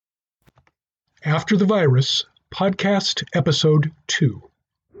After the Virus, Podcast Episode 2.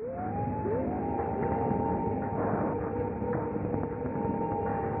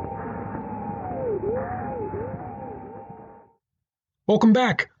 Welcome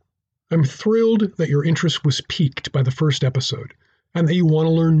back. I'm thrilled that your interest was piqued by the first episode and that you want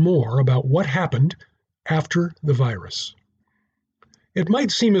to learn more about what happened after the virus. It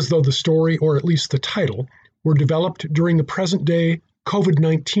might seem as though the story, or at least the title, were developed during the present-day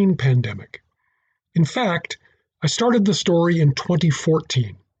COVID-19 pandemic. In fact, I started the story in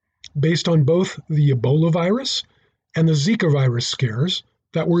 2014, based on both the Ebola virus and the Zika virus scares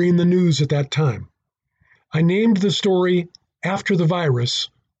that were in the news at that time. I named the story After the Virus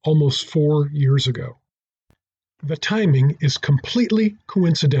almost 4 years ago. The timing is completely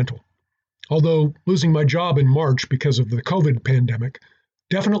coincidental, although losing my job in March because of the COVID pandemic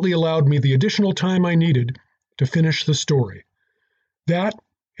definitely allowed me the additional time I needed to finish the story. That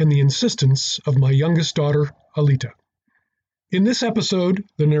and the insistence of my youngest daughter, Alita. In this episode,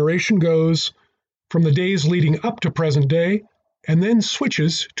 the narration goes from the days leading up to present day and then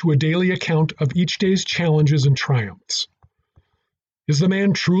switches to a daily account of each day's challenges and triumphs. Is the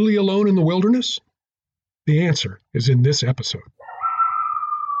man truly alone in the wilderness? The answer is in this episode.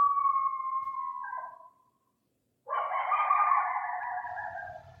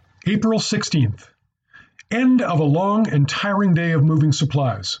 April 16th. End of a long and tiring day of moving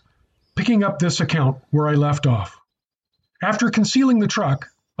supplies. Picking up this account where I left off. After concealing the truck,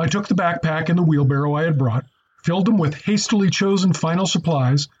 I took the backpack and the wheelbarrow I had brought, filled them with hastily chosen final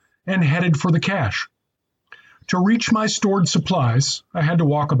supplies, and headed for the cache. To reach my stored supplies, I had to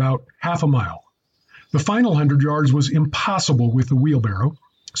walk about half a mile. The final 100 yards was impossible with the wheelbarrow,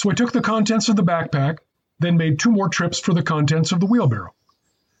 so I took the contents of the backpack, then made 2 more trips for the contents of the wheelbarrow.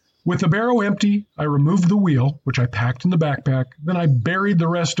 With the barrow empty, I removed the wheel, which I packed in the backpack, then I buried the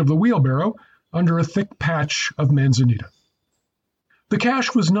rest of the wheelbarrow under a thick patch of manzanita. The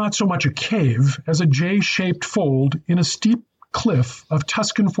cache was not so much a cave as a J-shaped fold in a steep cliff of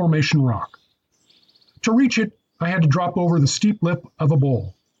Tuscan Formation rock. To reach it, I had to drop over the steep lip of a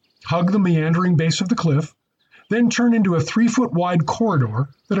bowl, hug the meandering base of the cliff, then turn into a 3-foot wide corridor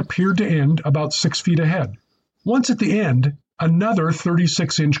that appeared to end about 6 feet ahead. Once at the end, another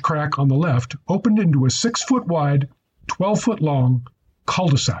 36-inch crack on the left opened into a 6-foot wide, 12-foot long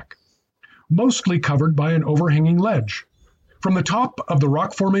cul-de-sac, mostly covered by an overhanging ledge. From the top of the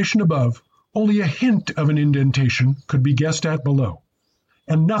rock formation above, only a hint of an indentation could be guessed at below,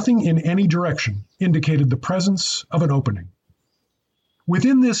 and nothing in any direction indicated the presence of an opening.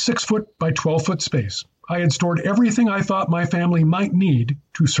 Within this 6-foot by 12-foot space, I had stored everything I thought my family might need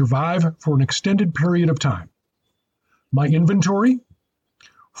to survive for an extended period of time. My inventory: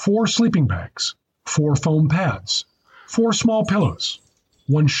 4 sleeping bags, 4 foam pads, 4 small pillows,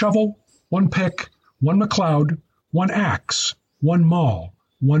 1 shovel, 1 pick, 1 McLeod, 1 axe, 1 maul,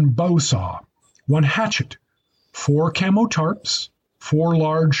 1 bow saw, 1 hatchet, 4 camo tarps, 4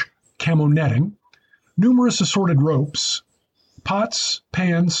 large camo netting, numerous assorted ropes, pots,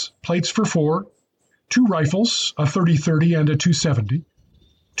 pans, plates for 4, 2 rifles, a 30-30 and a 270,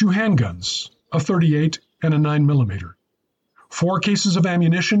 2 handguns, a 38 and a 9mm, 4 cases of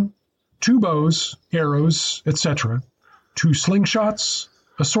ammunition, 2 bows, arrows, etc., 2 slingshots,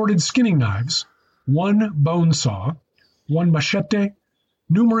 assorted skinning knives, 1 bone saw, 1 machete,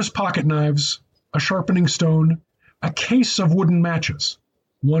 numerous pocket knives, a sharpening stone, a case of wooden matches,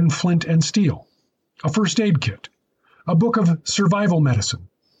 1 flint and steel, a first aid kit, a book of survival medicine,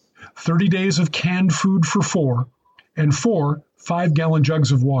 30 days of canned food for 4, and 4 5-gallon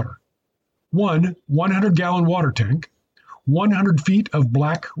jugs of water, 1 100-gallon water tank, 100 feet of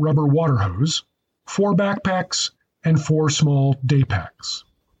black rubber water hose, 4 backpacks, and 4 small day packs.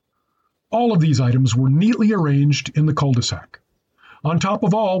 All of these items were neatly arranged in the cul-de-sac. On top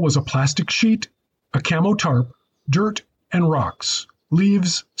of all was a plastic sheet, a camo tarp, dirt and rocks,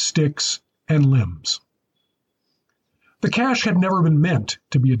 leaves, sticks, and limbs. The cache had never been meant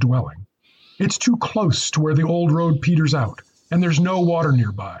to be a dwelling. It's too close to where the old road peters out, and there's no water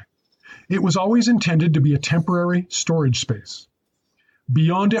nearby. It was always intended to be a temporary storage space.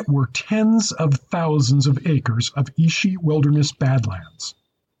 Beyond it were tens of thousands of acres of Ishi wilderness badlands.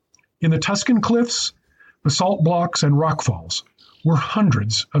 In the Tuscan cliffs, basalt blocks, and rockfalls were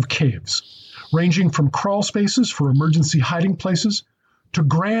hundreds of caves, ranging from crawl spaces for emergency hiding places to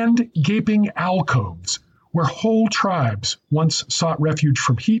grand gaping alcoves where whole tribes once sought refuge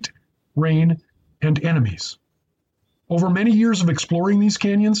from heat, rain, and enemies. Over many years of exploring these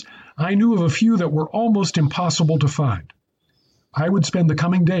canyons, I knew of a few that were almost impossible to find. I would spend the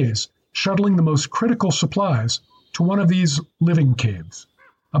coming days shuttling the most critical supplies to one of these living caves,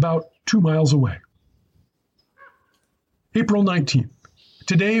 about 2 miles away. April 19th.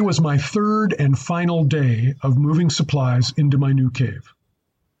 Today was my third and final day of moving supplies into my new cave.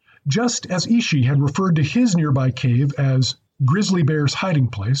 Just as Ishi had referred to his nearby cave as Grizzly Bear's hiding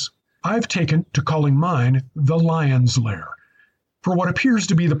place, I've taken to calling mine the Lion's Lair, for what appears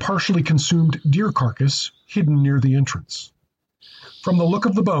to be the partially consumed deer carcass hidden near the entrance. From the look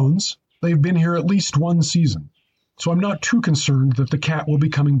of the bones, they've been here at least one season, so I'm not too concerned that the cat will be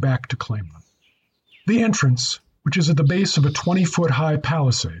coming back to claim them. The entrance, which is at the base of a 20-foot-high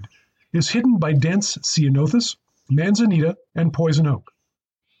palisade, is hidden by dense ceanothus, manzanita, and poison oak.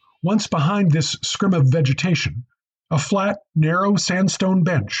 Once behind this scrim of vegetation, a flat, narrow sandstone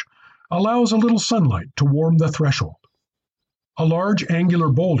bench allows a little sunlight to warm the threshold. A large angular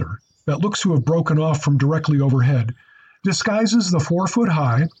boulder that looks to have broken off from directly overhead disguises the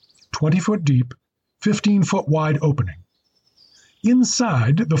 4-foot-high, 20-foot-deep, 15-foot-wide opening.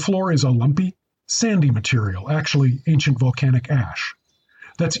 Inside, the floor is a lumpy, sandy material, actually ancient volcanic ash,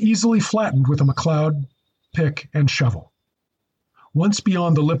 that's easily flattened with a McLeod pick and shovel. Once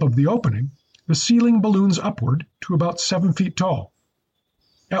beyond the lip of the opening, the ceiling balloons upward to about 7 feet tall.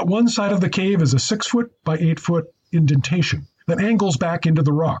 At one side of the cave is a 6-foot by 8-foot indentation that angles back into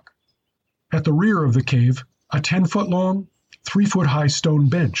the rock. At the rear of the cave, a 10-foot-long, 3-foot-high stone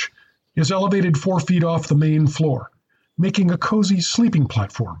bench is elevated 4 feet off the main floor, making a cozy sleeping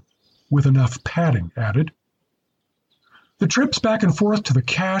platform with enough padding added. The trips back and forth to the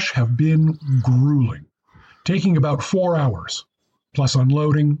cache have been grueling, taking about 4 hours, plus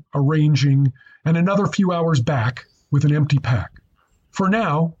unloading, arranging, and another few hours back with an empty pack. For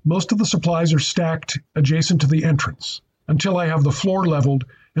now, most of the supplies are stacked adjacent to the entrance, until I have the floor leveled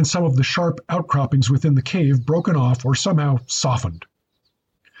and some of the sharp outcroppings within the cave broken off or somehow softened.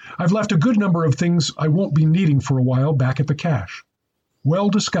 I've left a good number of things I won't be needing for a while back at the cache, well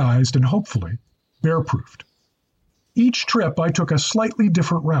disguised and hopefully bear-proofed. Each trip I took a slightly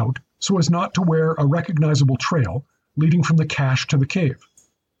different route so as not to wear a recognizable trail leading from the cache to the cave.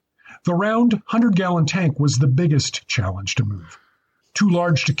 The round 100-gallon tank was the biggest challenge to move. Too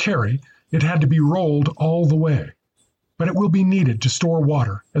large to carry, it had to be rolled all the way, but it will be needed to store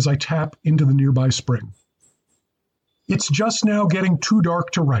water as I tap into the nearby spring. It's just now getting too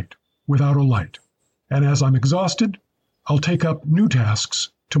dark to write without a light, and as I'm exhausted, I'll take up new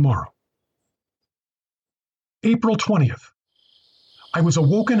tasks tomorrow. April 20th. I was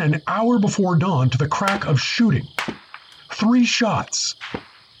awoken an hour before dawn to the crack of shooting. 3 shots,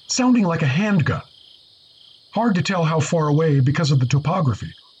 sounding like a handgun. Hard to tell how far away because of the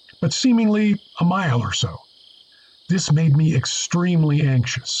topography, but seemingly a mile or so. This made me extremely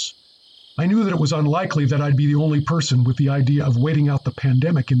anxious. I knew that it was unlikely that I'd be the only person with the idea of waiting out the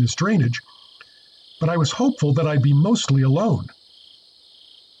pandemic in this drainage, but I was hopeful that I'd be mostly alone.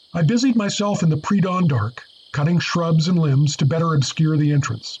 I busied myself in the pre-dawn dark, cutting shrubs and limbs to better obscure the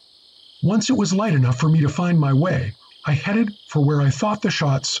entrance. Once it was light enough for me to find my way, I headed for where I thought the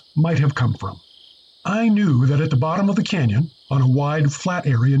shots might have come from. I knew that at the bottom of the canyon, on a wide, flat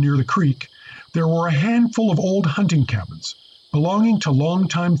area near the creek, there were a handful of old hunting cabins belonging to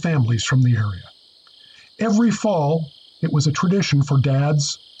longtime families from the area. Every fall, it was a tradition for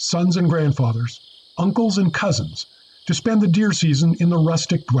dads, sons and grandfathers, uncles and cousins to spend the deer season in the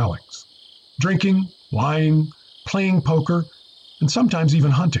rustic dwellings, drinking, lying, playing poker, and sometimes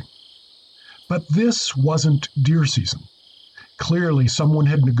even hunting. But this wasn't deer season. Clearly, someone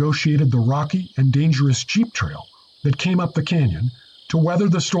had negotiated the rocky and dangerous jeep trail that came up the canyon to weather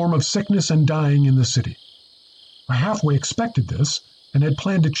the storm of sickness and dying in the city. I halfway expected this and had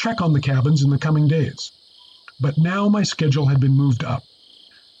planned to check on the cabins in the coming days. But now my schedule had been moved up.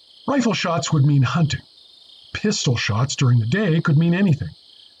 Rifle shots would mean hunting. Pistol shots during the day could mean anything.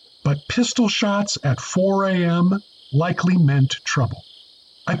 But pistol shots at 4 a.m. likely meant trouble.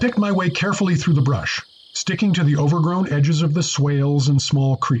 I picked my way carefully through the brush, sticking to the overgrown edges of the swales and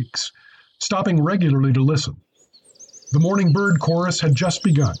small creeks, stopping regularly to listen. The morning bird chorus had just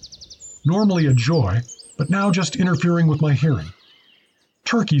begun, normally a joy, but now just interfering with my hearing.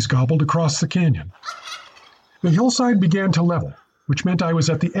 Turkeys gobbled across the canyon. The hillside began to level, which meant I was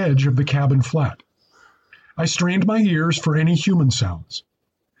at the edge of the cabin flat. I strained my ears for any human sounds.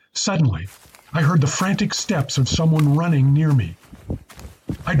 Suddenly, I heard the frantic steps of someone running near me.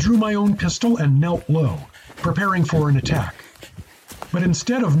 I drew my own pistol and knelt low, preparing for an attack. But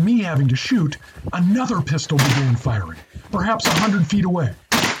instead of me having to shoot, another pistol began firing, perhaps 100 feet away.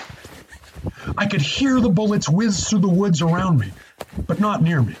 I could hear the bullets whiz through the woods around me, but not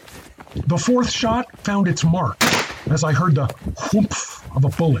near me. The fourth shot found its mark as I heard the whoomph of a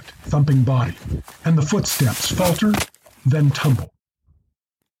bullet thumping body, and the footsteps falter, then tumble.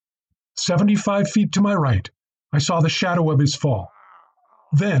 75 feet to my right, I saw the shadow of his fall.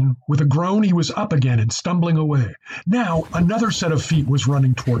 Then, with a groan, he was up again and stumbling away. Now, another set of feet was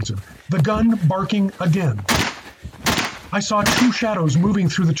running towards him, the gun barking again. I saw two shadows moving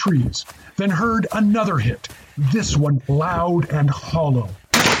through the trees, then heard another hit, this one loud and hollow,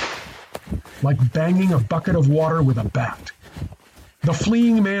 like banging a bucket of water with a bat. The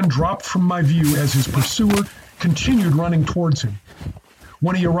fleeing man dropped from my view as his pursuer continued running towards him.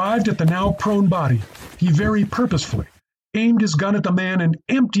 When he arrived at the now prone body, he very purposefully aimed his gun at the man and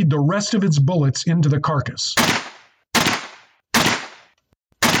emptied the rest of its bullets into the carcass.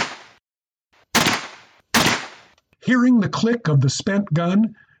 Hearing the click of the spent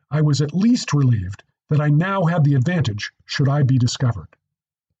gun, I was at least relieved that I now had the advantage should I be discovered.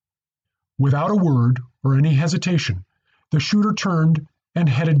 Without a word or any hesitation, the shooter turned and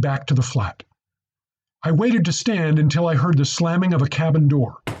headed back to the flat. I waited to stand until I heard the slamming of a cabin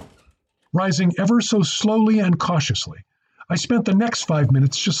door. Rising ever so slowly and cautiously, I spent the next 5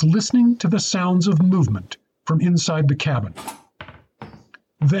 minutes just listening to the sounds of movement from inside the cabin.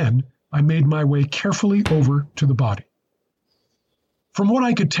 Then I made my way carefully over to the body. From what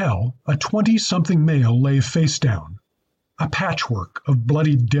I could tell, a 20-something male lay face down, a patchwork of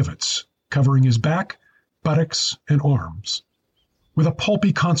bloody divots covering his back, buttocks, and arms, with a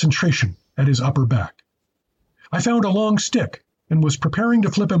pulpy concentration at his upper back. I found a long stick and was preparing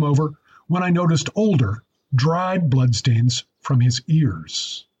to flip him over when I noticed older, dried bloodstains from his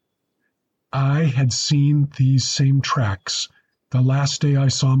ears. I had seen these same tracks the last day I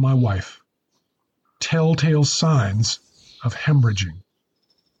saw my wife. Telltale signs of hemorrhaging.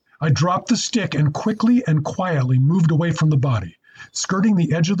 I dropped the stick and quickly and quietly moved away from the body, skirting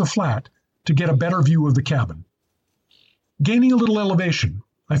the edge of the flat to get a better view of the cabin. Gaining a little elevation,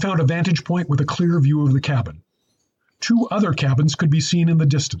 I found a vantage point with a clear view of the cabin. 2 other cabins could be seen in the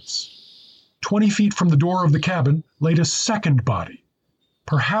distance. 20 feet from the door of the cabin laid a second body,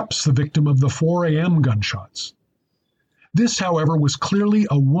 perhaps the victim of the 4 a.m. gunshots. This, however, was clearly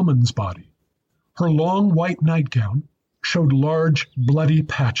a woman's body. Her long white nightgown showed large bloody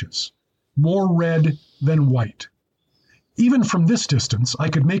patches, more red than white. Even from this distance, I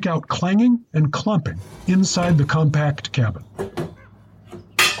could make out clanging and clumping inside the compact cabin.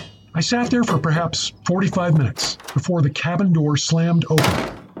 I sat there for perhaps 45 minutes before the cabin door slammed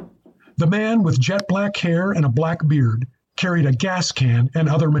open. The man with jet black hair and a black beard carried a gas can and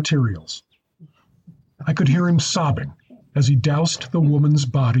other materials. I could hear him sobbing as he doused the woman's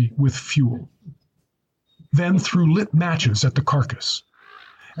body with fuel, then threw lit matches at the carcass.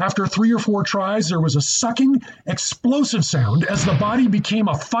 After 3 or 4 tries, there was a sucking, explosive sound as the body became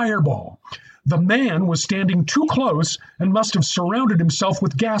a fireball. The man was standing too close and must have surrounded himself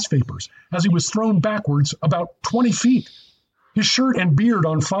with gas vapors as he was thrown backwards about 20 feet, his shirt and beard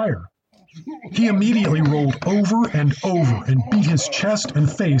on fire. He immediately rolled over and over and beat his chest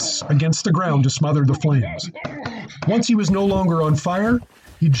and face against the ground to smother the flames. Once he was no longer on fire,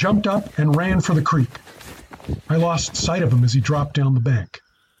 he jumped up and ran for the creek. I lost sight of him as he dropped down the bank.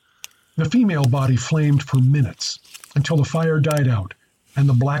 The female body flamed for minutes until the fire died out and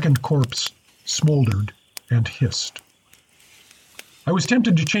the blackened corpse smoldered and hissed. I was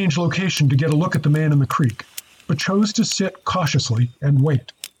tempted to change location to get a look at the man in the creek, but chose to sit cautiously and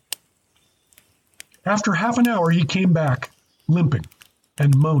wait. After half an hour, he came back, limping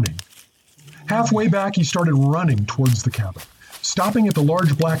and moaning. Halfway back, he started running towards the cabin, stopping at the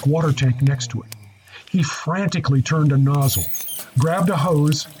large black water tank next to it. He frantically turned a nozzle, grabbed a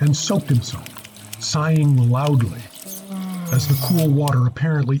hose, and soaked himself, sighing loudly as the cool water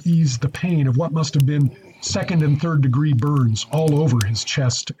apparently eased the pain of what must have been 2nd and 3rd degree burns all over his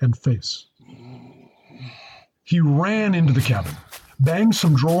chest and face. He ran into the cabin, banged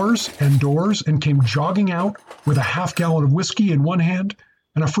some drawers and doors, and came jogging out with a half-gallon of whiskey in one hand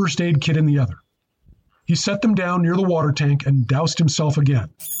and a first aid kit in the other. He set them down near the water tank and doused himself again,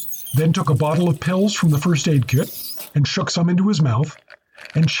 then took a bottle of pills from the first aid kit and shook some into his mouth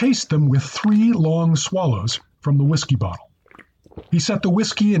and chased them with 3 long swallows from the whiskey bottle. He set the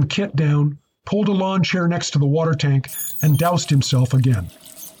whiskey and kit down, pulled a lawn chair next to the water tank, and doused himself again.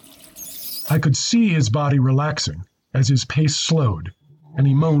 I could see his body relaxing as his pace slowed, and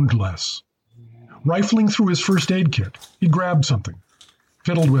he moaned less. Rifling through his first aid kit, he grabbed something,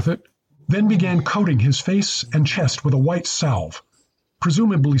 fiddled with it, then began coating his face and chest with a white salve,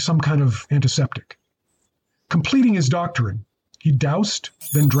 presumably some kind of antiseptic. Completing his doctoring, he doused,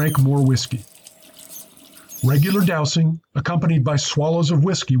 then drank more whiskey. Regular dousing, accompanied by swallows of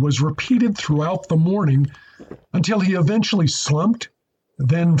whiskey, was repeated throughout the morning until he eventually slumped,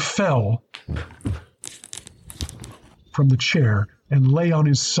 then fell from the chair and lay on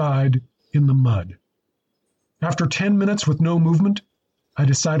his side in the mud. After 10 minutes with no movement, I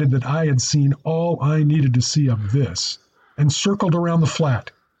decided that I had seen all I needed to see of this and circled around the flat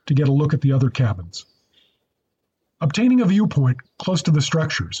to get a look at the other cabins. Obtaining a viewpoint close to the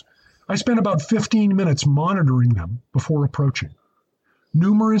structures, I spent about 15 minutes monitoring them before approaching.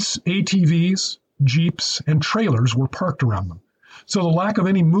 Numerous ATVs, Jeeps, and trailers were parked around them, so the lack of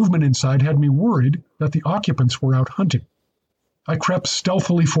any movement inside had me worried that the occupants were out hunting. I crept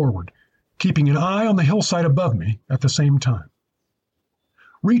stealthily forward, keeping an eye on the hillside above me at the same time.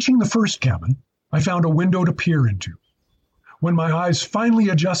 Reaching the first cabin, I found a window to peer into. When my eyes finally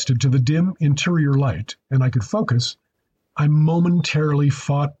adjusted to the dim interior light and I could focus, I momentarily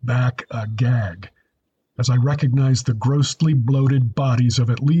fought back a gag as I recognized the grossly bloated bodies of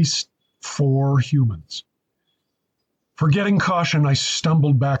at least 4 humans. Forgetting caution, I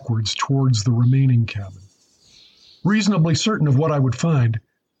stumbled backwards towards the remaining cabin. Reasonably certain of what I would find,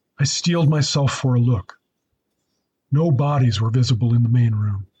 I steeled myself for a look. No bodies were visible in the main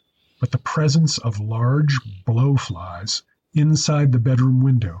room, but the presence of large blowflies inside the bedroom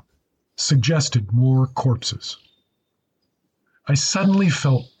window suggested more corpses. I suddenly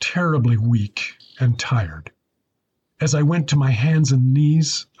felt terribly weak and tired. As I went to my hands and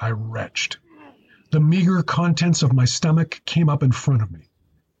knees, I retched. The meager contents of my stomach came up in front of me.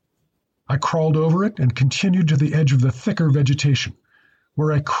 I crawled over it and continued to the edge of the thicker vegetation,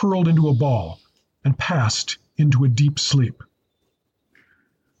 where I curled into a ball and passed into a deep sleep.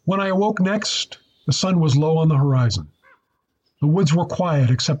 When I awoke next, the sun was low on the horizon. The woods were quiet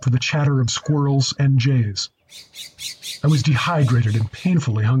except for the chatter of squirrels and jays. I was dehydrated and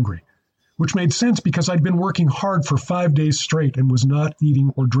painfully hungry, which made sense because I'd been working hard for 5 days straight and was not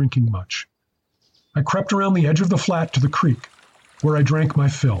eating or drinking much. I crept around the edge of the flat to the creek, where I drank my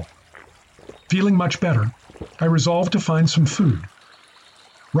fill. Feeling much better, I resolved to find some food.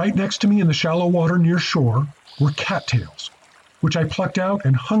 Right next to me in the shallow water near shore were cattails, which I plucked out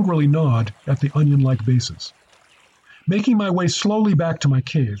and hungrily gnawed at the onion-like bases. Making my way slowly back to my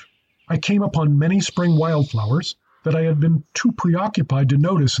cave, I came upon many spring wildflowers that I had been too preoccupied to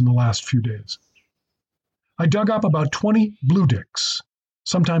notice in the last few days. I dug up about 20 blue dicks,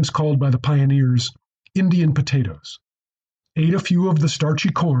 sometimes called by the pioneers Indian potatoes, ate a few of the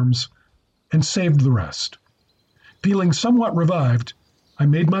starchy corms, and saved the rest. Feeling somewhat revived, I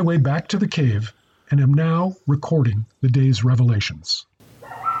made my way back to the cave and am now recording the day's revelations.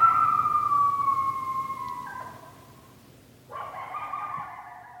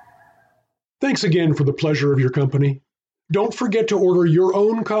 Thanks again for the pleasure of your company. Don't forget to order your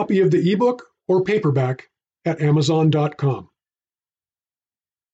own copy of the ebook or paperback at Amazon.com.